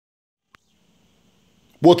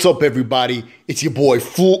What's up, everybody? It's your boy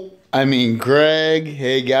Greg.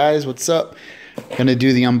 Hey guys, what's up? Gonna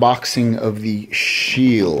do the unboxing of the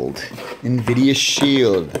Shield, Nvidia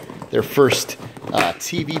Shield, their first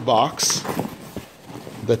TV box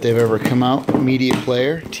that they've ever come out,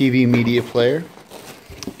 TV media player,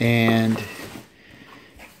 and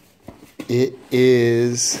it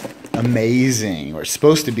is amazing, or it's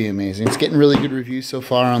supposed to be amazing. It's getting really good reviews so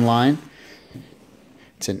far online.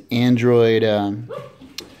 It's an Android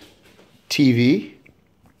TV,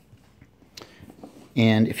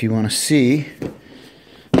 and if you want to see,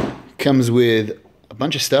 it comes with a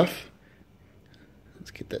bunch of stuff.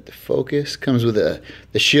 Let's get that to focus. Comes with the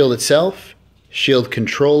Shield itself, Shield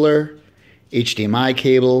controller, HDMI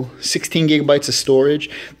cable, 16 gigabytes of storage.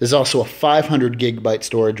 There's also a 500 gigabyte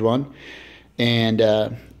storage one, and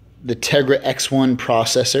the Tegra X1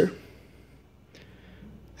 processor.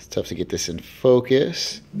 It's tough to get this in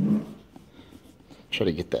focus. Try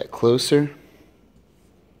to get that closer.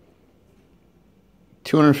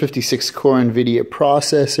 256 core Nvidia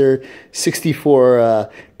processor,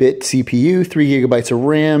 64-bit CPU, 3 gigabytes of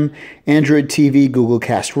RAM, Android TV, Google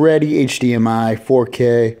Cast ready, HDMI,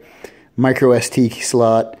 4K, micro SD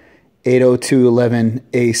slot, 802.11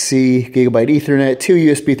 AC, gigabyte Ethernet, 2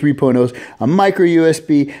 USB 3.0s, a micro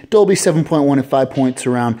USB, Dolby 7.1 and 5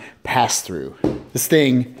 surround, pass-through. This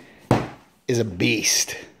thing is a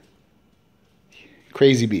beast.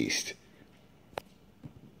 Crazy beast.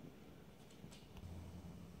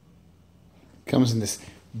 Comes in this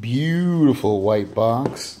beautiful white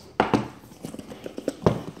box.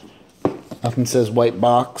 Nothing says white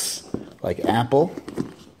box like Apple.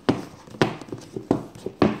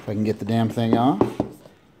 If I can get the damn thing off.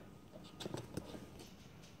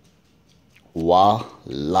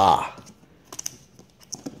 Voila.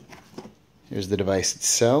 Here's the device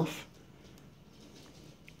itself.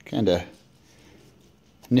 Kinda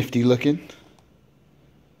nifty looking.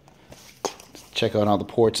 Check out all the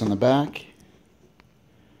ports on the back.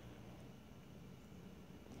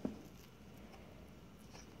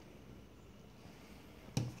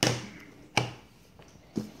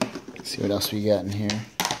 Let's see what else we got in here.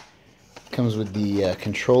 Comes with the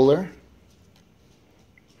controller.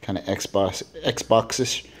 Kind of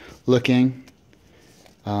Xbox-ish looking.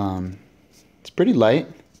 It's pretty light.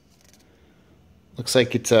 Looks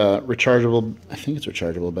like it's rechargeable. I think it's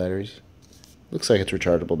rechargeable batteries. Looks like it's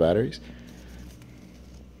rechargeable batteries.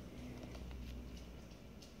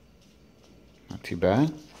 Not too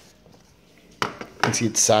bad. You can see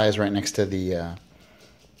its size right next to the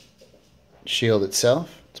Shield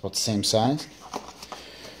itself. It's about the same size.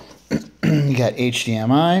 You got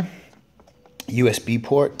HDMI, USB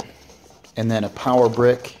port, and then a power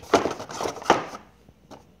brick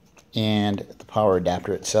and the power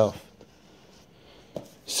adapter itself.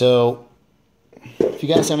 So, if you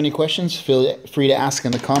guys have any questions, feel free to ask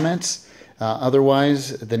in the comments.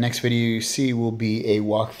 Otherwise, the next video you see will be a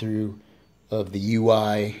walkthrough of the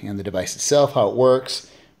UI and the device itself, how it works,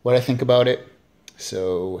 what I think about it.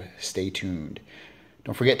 So, stay tuned.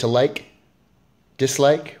 Don't forget to like,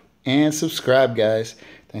 dislike, and subscribe, guys.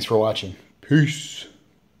 Thanks for watching. Peace.